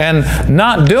 And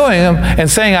not doing them and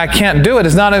saying I can't do it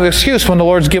is not an excuse when the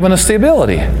Lord's given us the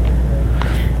ability.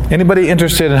 Anybody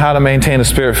interested in how to maintain a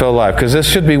Spirit-filled life? Because this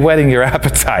should be whetting your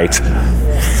appetite.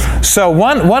 So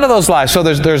one of those lies. So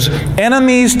there's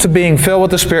enemies to being filled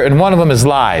with the Spirit, and one of them is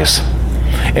lies.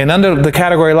 And under the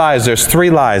category lies, there's 3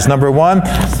 lies. Number 1,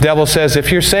 the devil says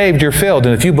if you're saved, you're filled.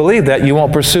 And if you believe that, you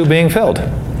won't pursue being filled.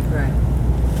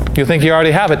 You think you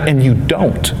already have it, and you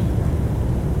don't.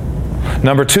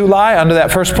 Number 2 lie under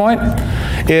that first point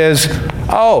is,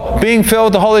 being filled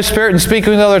with the Holy Spirit and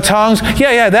speaking with other tongues,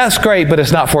 yeah, that's great, but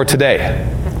it's not for today.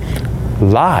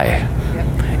 Lie.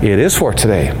 It is for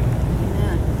today.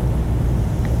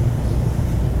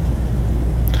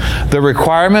 The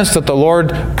requirements that the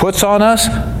Lord puts on us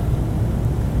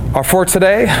are for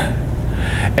today,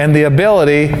 and the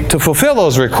ability to fulfill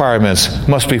those requirements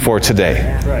must be for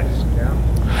today. Right.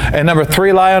 And number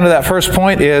 3 lie under that first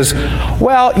point is, I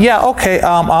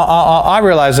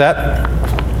realize that.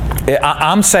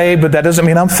 I'm saved, but that doesn't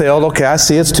mean I'm filled. Okay, I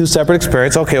see it's 2 separate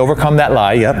experiences. Okay, overcome that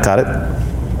lie. Yep, got it.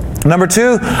 Number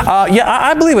 2,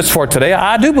 I believe it's for today.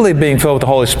 I do believe being filled with the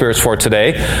Holy Spirit is for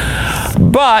today.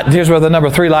 But, here's where the number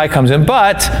 3 lie comes in,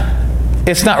 but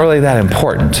it's not really that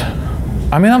important.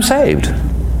 I mean, I'm saved.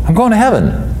 I'm going to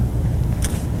heaven.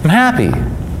 I'm happy.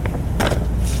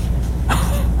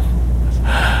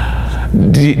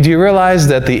 Do you realize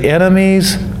that the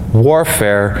enemy's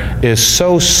warfare is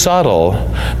so subtle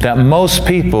that most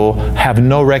people have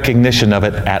no recognition of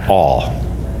it at all?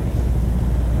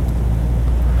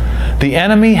 The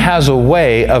enemy has a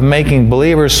way of making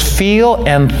believers feel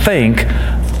and think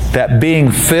that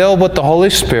being filled with the Holy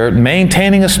Spirit,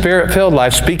 maintaining a Spirit-filled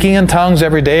life, speaking in tongues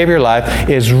every day of your life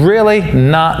is really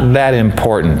not that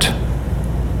important,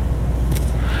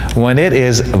 when it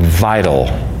is vital.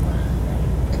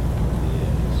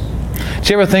 Did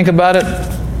you ever think about it?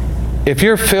 If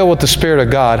you're filled with the Spirit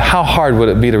of God, how hard would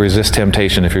it be to resist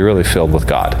temptation if you're really filled with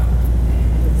God?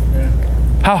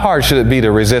 How hard should it be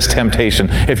to resist temptation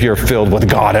if you're filled with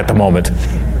God at the moment?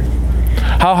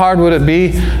 How hard would it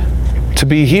be to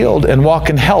be healed and walk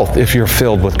in health if you're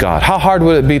filled with God? How hard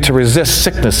would it be to resist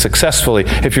sickness successfully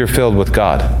if you're filled with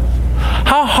God?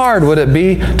 How hard would it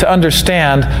be to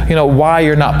understand, why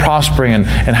you're not prospering and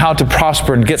how to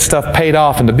prosper and get stuff paid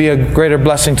off and to be a greater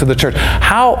blessing to the church?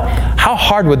 How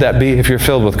hard would that be if you're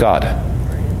filled with God?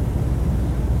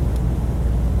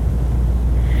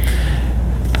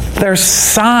 There's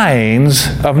signs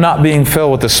of not being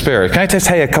filled with the Spirit. Can I just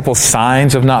tell you a couple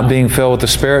signs of not being filled with the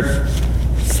Spirit?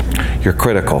 You're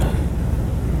critical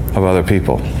of other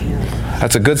people.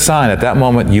 That's a good sign. At that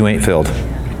moment, you ain't filled.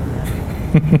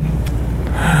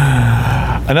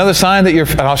 Another sign that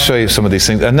and I'll show you some of these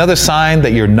things. Another sign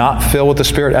that you're not filled with the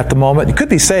Spirit at the moment. You could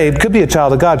be saved, could be a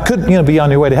child of God, could be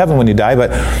on your way to heaven when you die.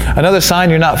 But another sign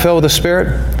you're not filled with the Spirit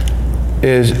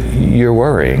is you're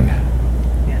worrying.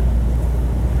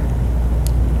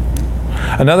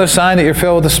 Another sign that you're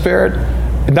filled with the Spirit,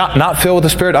 not filled with the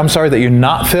Spirit, that you're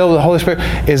not filled with the Holy Spirit,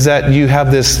 is that you have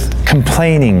this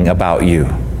complaining about you.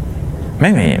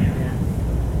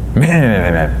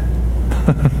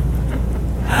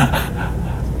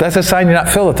 That's a sign you're not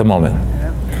filled at the moment.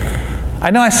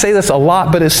 I know I say this a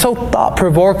lot, but it's so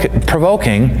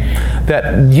thought-provoking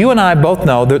that you and I both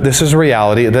know that this is a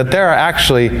reality, that there are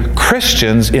actually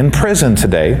Christians in prison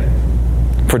today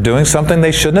for doing something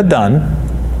they shouldn't have done.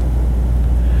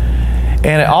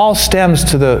 And it all stems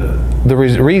to the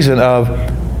reason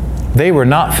of they were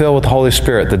not filled with the Holy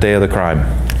Spirit the day of the crime.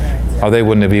 Or they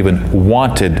wouldn't have even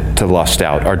wanted to lust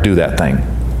out or do that thing.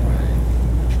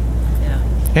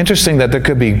 Interesting that there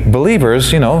could be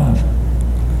believers,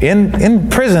 in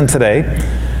prison today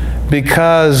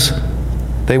because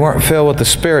they weren't filled with the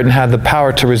Spirit and had the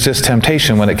power to resist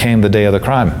temptation when it came the day of the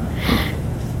crime.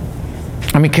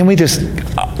 I mean, can we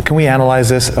analyze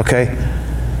this? Okay.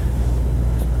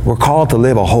 We're called to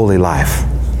live a holy life.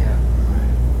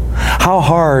 How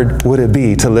hard would it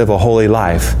be to live a holy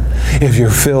life if you're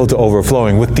filled to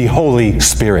overflowing with the Holy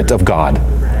Spirit of God?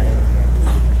 Right?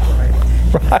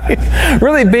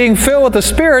 Really, being filled with the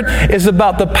Spirit is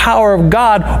about the power of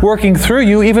God working through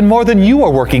you even more than you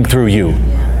are working through you.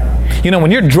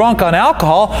 When you're drunk on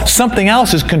alcohol, something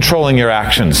else is controlling your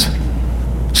actions.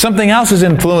 Something else is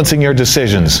influencing your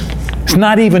decisions. It's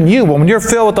not even you. But when you're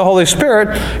filled with the Holy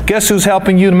Spirit, guess who's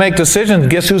helping you to make decisions?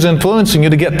 Guess who's influencing you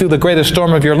to get through the greatest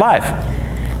storm of your life?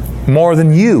 More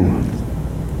than you.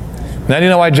 Now, do you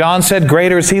know why John said,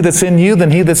 greater is He that's in you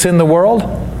than he that's in the world?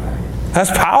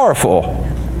 That's powerful.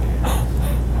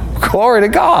 Glory to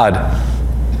God.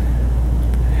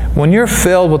 When you're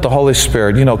filled with the Holy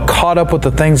Spirit, caught up with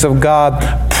the things of God,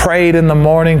 prayed in the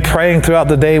morning, praying throughout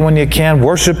the day when you can,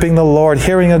 worshiping the Lord,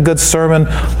 hearing a good sermon.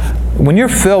 When you're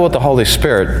filled with the Holy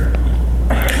Spirit,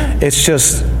 it's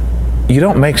just, you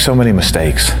don't make so many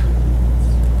mistakes.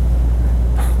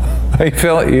 You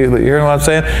hearing what I'm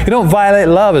saying? You don't violate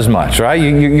love as much, right?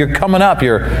 You're coming up.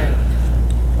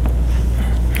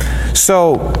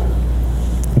 So,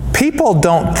 people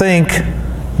don't think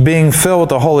being filled with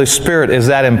the Holy Spirit is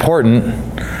that important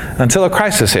until a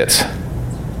crisis hits.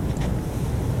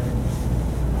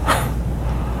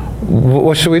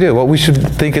 What should we do? Well, we should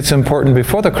think it's important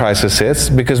before the crisis hits,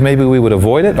 because maybe we would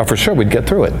avoid it, or for sure we'd get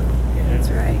through it. That's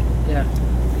right. Yeah.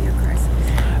 Be a crisis.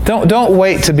 Don't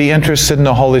wait to be interested in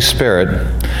the Holy Spirit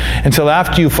until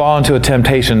after you fall into a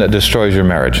temptation that destroys your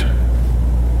marriage.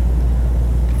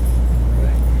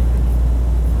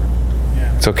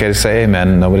 It's okay to say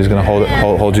amen. Nobody's going to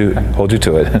hold you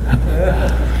to it.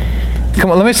 Come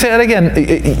on, let me say that again.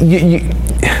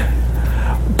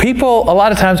 People, a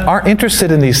lot of times, aren't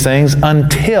interested in these things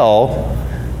until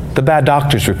the bad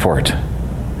doctor's report.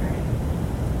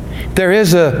 There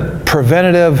is a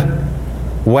preventative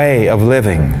way of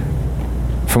living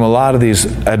from a lot of these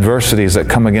adversities that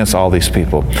come against all these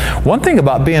people. One thing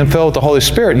about being filled with the Holy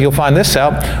Spirit, you'll find this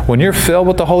out, when you're filled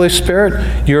with the Holy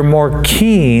Spirit, you're more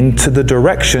keen to the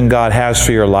direction God has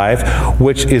for your life,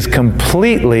 which is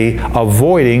completely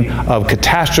avoiding of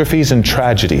catastrophes and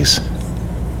tragedies.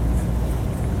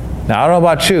 Now, I don't know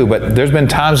about you, but there's been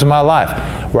times in my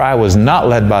life where I was not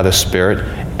led by the Spirit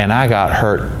and I got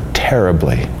hurt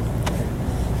terribly.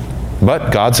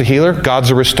 But God's a healer,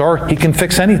 God's a restorer, He can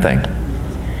fix anything.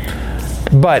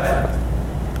 But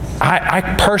I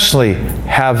personally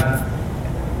have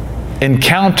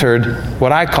encountered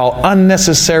what I call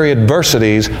unnecessary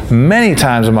adversities many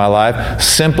times in my life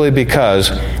simply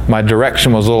because my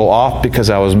direction was a little off, because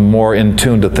I was more in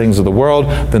tune to things of the world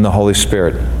than the Holy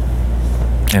Spirit.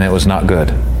 And it was not good.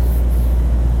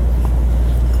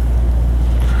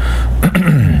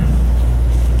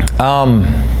 I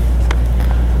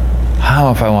don't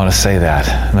know if I want to say that.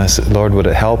 And I said, Lord, would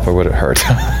it help or would it hurt?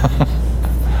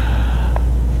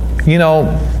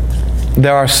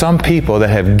 There are some people that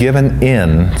have given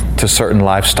in to certain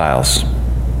lifestyles.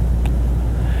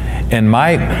 And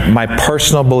my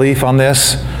personal belief on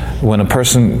this, when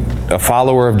a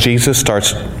follower of Jesus,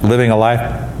 starts living a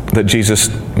life that Jesus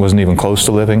wasn't even close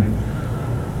to living,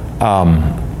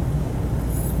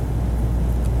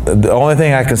 the only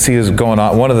thing I can see is going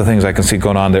on, one of the things I can see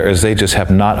going on there is they just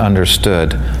have not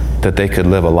understood that they could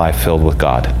live a life filled with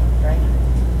God.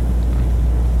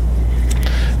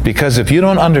 Because if you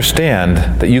don't understand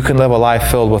that you can live a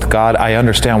life filled with God, I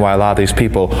understand why a lot of these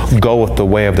people go with the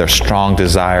way of their strong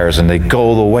desires and they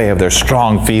go the way of their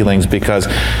strong feelings, because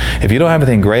if you don't have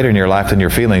anything greater in your life than your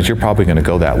feelings, you're probably going to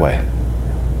go that way.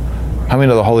 How many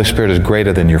know the Holy Spirit is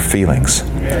greater than your feelings,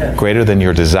 greater than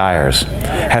your desires,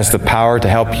 has the power to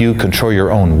help you control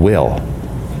your own will?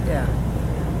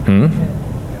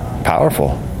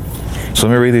 Powerful. So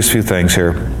let me read these few things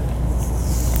here.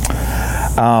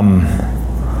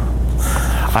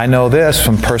 I know this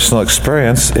from personal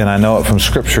experience, and I know it from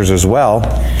scriptures as well,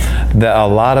 that a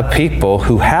lot of people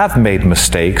who have made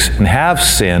mistakes and have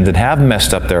sinned and have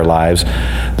messed up their lives,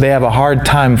 they have a hard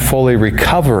time fully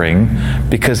recovering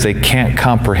because they can't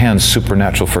comprehend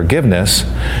supernatural forgiveness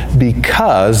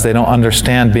because they don't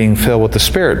understand being filled with the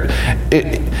Spirit.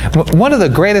 One of the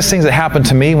greatest things that happened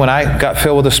to me when I got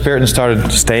filled with the Spirit and started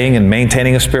staying and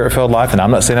maintaining a Spirit-filled life, and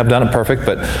I'm not saying I've done it perfect,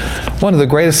 but one of the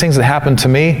greatest things that happened to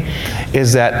me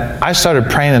is that I started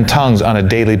praying in tongues on a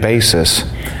daily basis,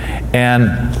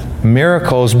 and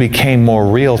miracles became more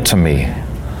real to me.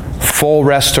 Full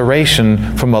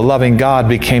restoration from a loving God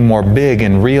became more big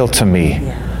and real to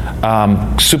me.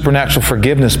 Supernatural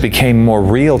forgiveness became more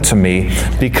real to me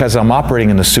because I'm operating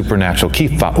in the supernatural.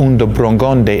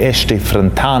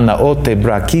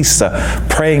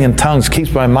 Praying in tongues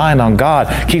keeps my mind on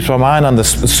God, keeps my mind on the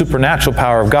supernatural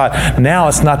power of God. Now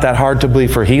it's not that hard to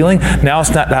believe for healing. Now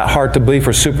it's not that hard to believe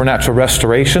for supernatural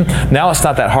restoration. Now it's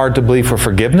not that hard to believe for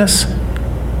forgiveness.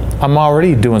 I'm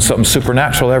already doing something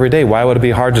supernatural every day. Why would it be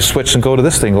hard to switch and go to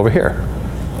this thing over here?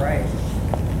 Right.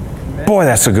 Boy,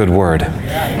 that's a good word.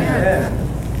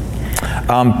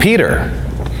 Peter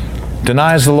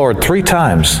denies the Lord 3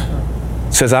 times.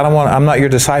 Says, I'm not your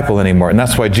disciple anymore. And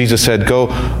that's why Jesus said, go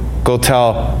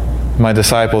tell my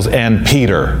disciples and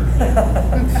Peter.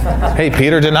 Hey,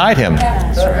 Peter denied him.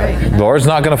 That's right. The Lord's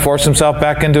not going to force himself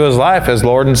back into his life as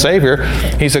Lord and Savior.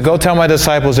 He said, go tell my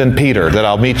disciples and Peter that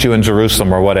I'll meet you in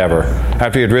Jerusalem or whatever.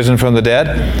 After he had risen from the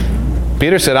dead,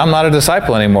 Peter said, I'm not a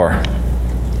disciple anymore.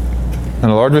 And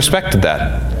the Lord respected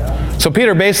that. So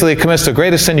Peter basically commits the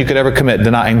greatest sin you could ever commit,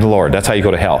 denying the Lord. That's how you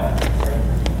go to hell.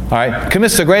 All right?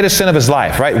 Commits the greatest sin of his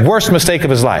life, right? Worst mistake of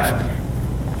his life.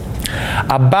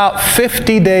 About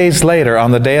 50 days later,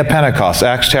 on the day of Pentecost,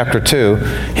 Acts chapter 2,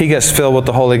 he gets filled with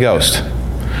the Holy Ghost.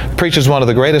 Preaches one of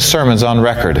the greatest sermons on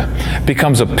record.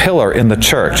 Becomes a pillar in the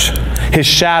church. His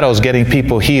shadow's getting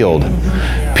people healed.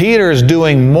 Peter is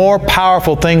doing more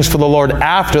powerful things for the Lord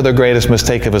after the greatest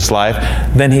mistake of his life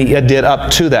than he did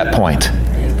up to that point.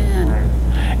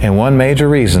 Amen. And one major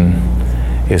reason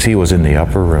is he was in the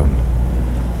upper room.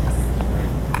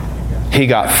 He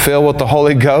got filled with the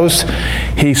Holy Ghost.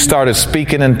 He started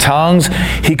speaking in tongues.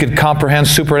 He could comprehend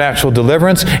supernatural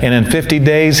deliverance. And in 50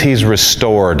 days, he's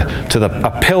restored to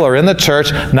a pillar in the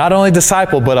church, not only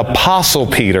disciple, but apostle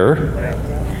Peter.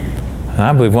 And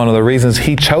I believe one of the reasons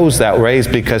he chose that way is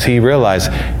because he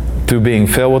realized through being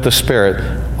filled with the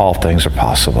Spirit, all things are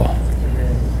possible.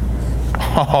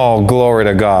 Oh, glory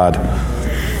to God.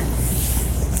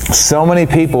 So many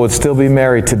people would still be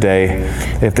married today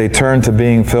if they turned to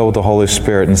being filled with the Holy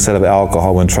Spirit instead of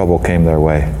alcohol when trouble came their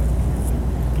way.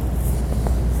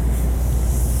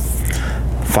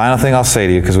 Final thing I'll say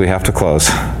to you, because we have to close.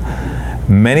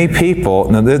 Many people,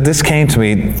 now this came to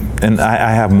me, and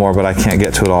I have more, but I can't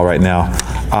get to it all right now.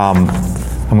 I'm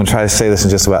going to try to say this in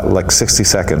just about like 60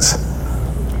 seconds.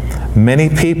 Many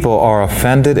people are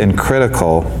offended and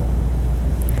critical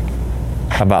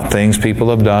about things people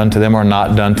have done to them or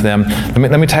not done to them.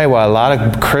 Let me tell you why a lot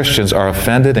of Christians are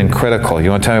offended and critical.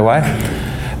 You want to tell me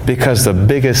why? Because the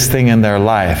biggest thing in their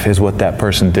life is what that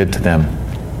person did to them.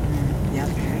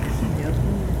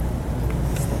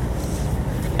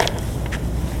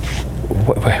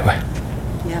 Wait.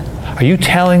 Yeah. Are you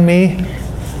telling me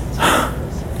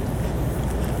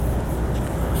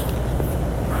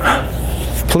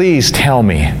please tell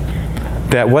me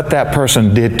that what that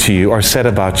person did to you or said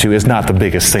about you is not the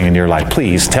biggest thing in your life?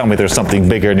 Please tell me there's something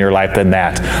bigger in your life than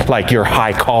that, like your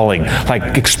high calling,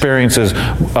 like experiences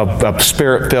of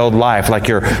Spirit-filled life, like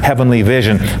your heavenly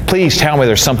vision. Please tell me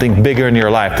there's something bigger in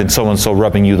your life than so-and-so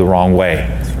rubbing you the wrong way.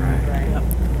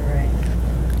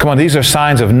 Come on, these are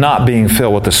signs of not being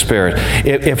filled with the Spirit.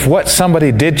 If what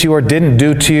somebody did to you or didn't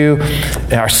do to you,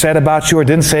 or said about you or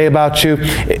didn't say about you,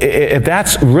 if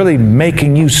that's really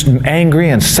making you angry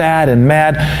and sad and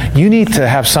mad, you need to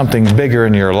have something bigger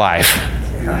in your life.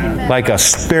 Like a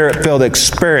Spirit-filled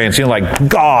experience, like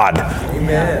God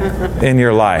in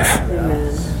your life.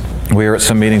 We were at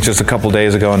some meetings just a couple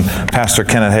days ago, and Pastor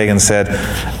Kenneth Hagin said,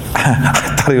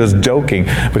 I thought he was joking,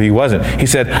 but he wasn't. He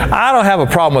said, I don't have a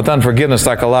problem with unforgiveness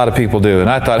like a lot of people do. And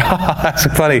I thought, that's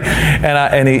funny.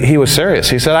 And he was serious.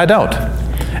 He said, I don't.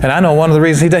 And I know one of the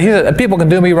reasons he said, people can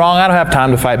do me wrong. I don't have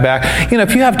time to fight back.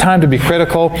 If you have time to be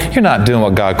critical, you're not doing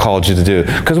what God called you to do.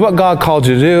 Because what God called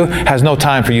you to do has no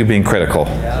time for you being critical.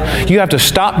 You have to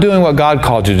stop doing what God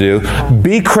called you to do,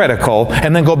 be critical,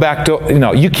 and then go back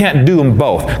to, you can't do them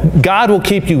both. God will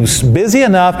keep you busy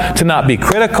enough to not be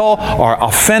critical or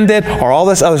offended or all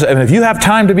this other stuff. And if you have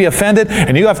time to be offended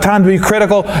and you have time to be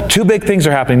critical, two big things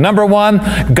are happening. Number one,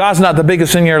 God's not the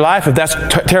biggest in your life if that's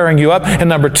tearing you up. And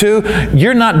number two,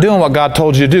 you're not doing what God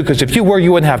told you to do, because if you were,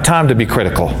 you wouldn't have time to be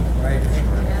critical.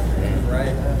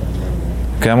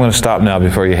 Okay, I'm going to stop now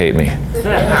before you hate me.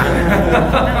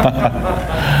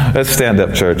 Let's stand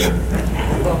up, church.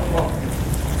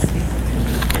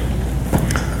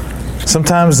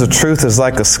 Sometimes the truth is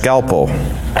like a scalpel.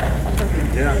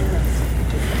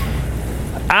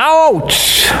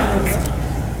 Ouch!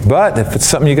 But if it's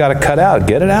something you got to cut out,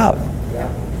 get it out.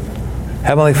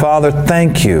 Heavenly Father,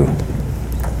 thank you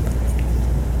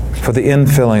for the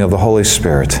infilling of the Holy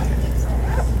Spirit.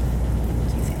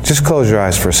 Just close your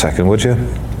eyes for a second, would you?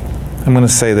 I'm going to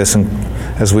say this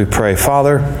as we pray.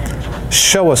 Father,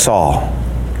 show us all,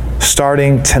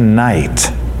 starting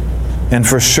tonight, and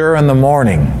for sure in the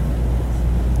morning,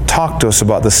 talk to us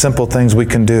about the simple things we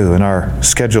can do in our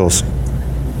schedules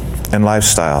and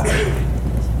lifestyle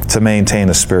to maintain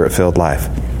a Spirit-filled life.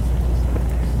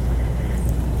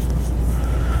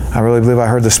 I really believe I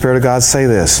heard the Spirit of God say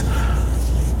this.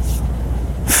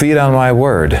 Feed on my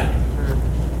word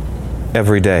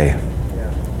every day.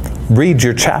 Read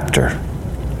your chapter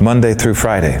Monday through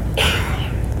Friday.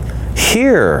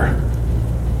 Hear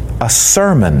a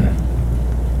sermon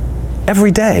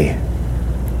every day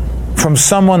from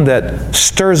someone that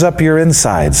stirs up your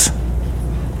insides.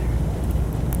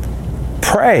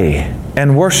 Pray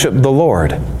and worship the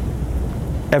Lord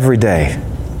every day.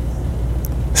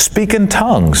 Speak in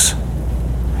tongues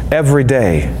every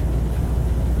day.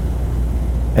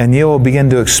 And you will begin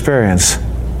to experience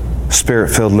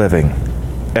Spirit-filled living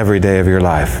every day of your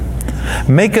life.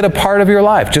 Make it a part of your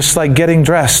life, just like getting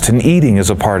dressed and eating is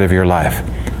a part of your life.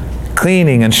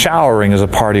 Cleaning and showering is a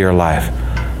part of your life.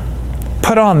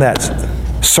 Put on that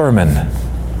sermon.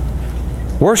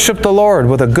 Worship the Lord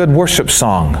with a good worship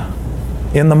song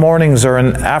in the mornings or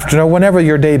in the afternoon, whenever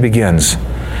your day begins.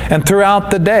 And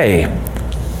throughout the day,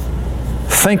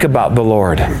 think about the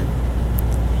Lord.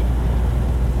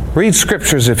 Read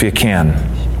scriptures if you can.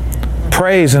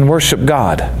 Praise and worship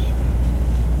God.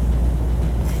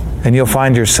 And you'll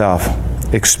find yourself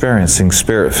experiencing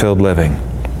Spirit-filled living.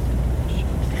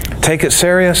 Take it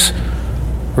serious.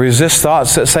 Resist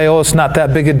thoughts that say, it's not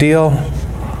that big a deal.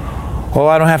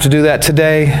 I don't have to do that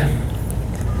today.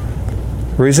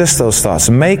 Resist those thoughts.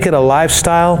 Make it a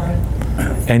lifestyle,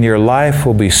 and your life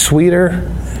will be sweeter.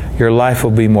 Your life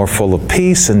will be more full of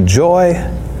peace and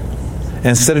joy.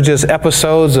 Instead of just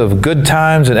episodes of good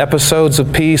times and episodes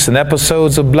of peace and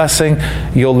episodes of blessing,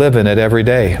 you'll live in it every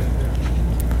day.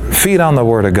 Feed on the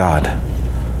Word of God.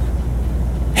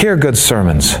 Hear good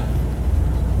sermons.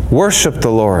 Worship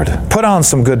the Lord. Put on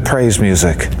some good praise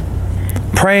music.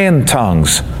 Pray in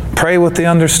tongues. Pray with the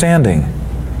understanding.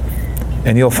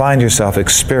 And you'll find yourself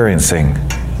experiencing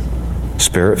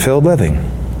Spirit-filled living.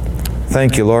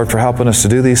 Thank you, Lord, for helping us to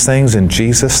do these things. In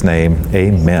Jesus' name,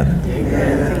 amen.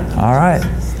 All right.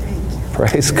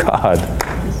 Praise God.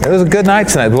 It was a good night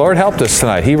tonight. The Lord helped us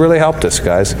tonight. He really helped us,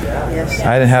 guys.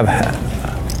 I didn't have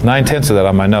 9/10 of that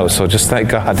on my notes, so just thank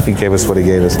God He gave us what He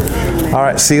gave us. All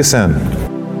right. See you soon.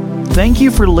 Thank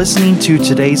you for listening to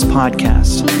today's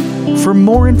podcast. For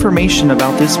more information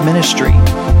about this ministry,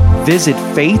 visit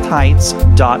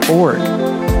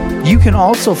faithheights.org. You can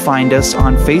also find us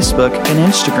on Facebook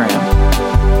and Instagram.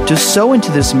 To sow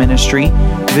into this ministry,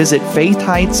 visit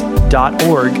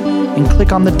faithheights.org and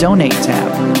click on the Donate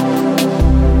tab.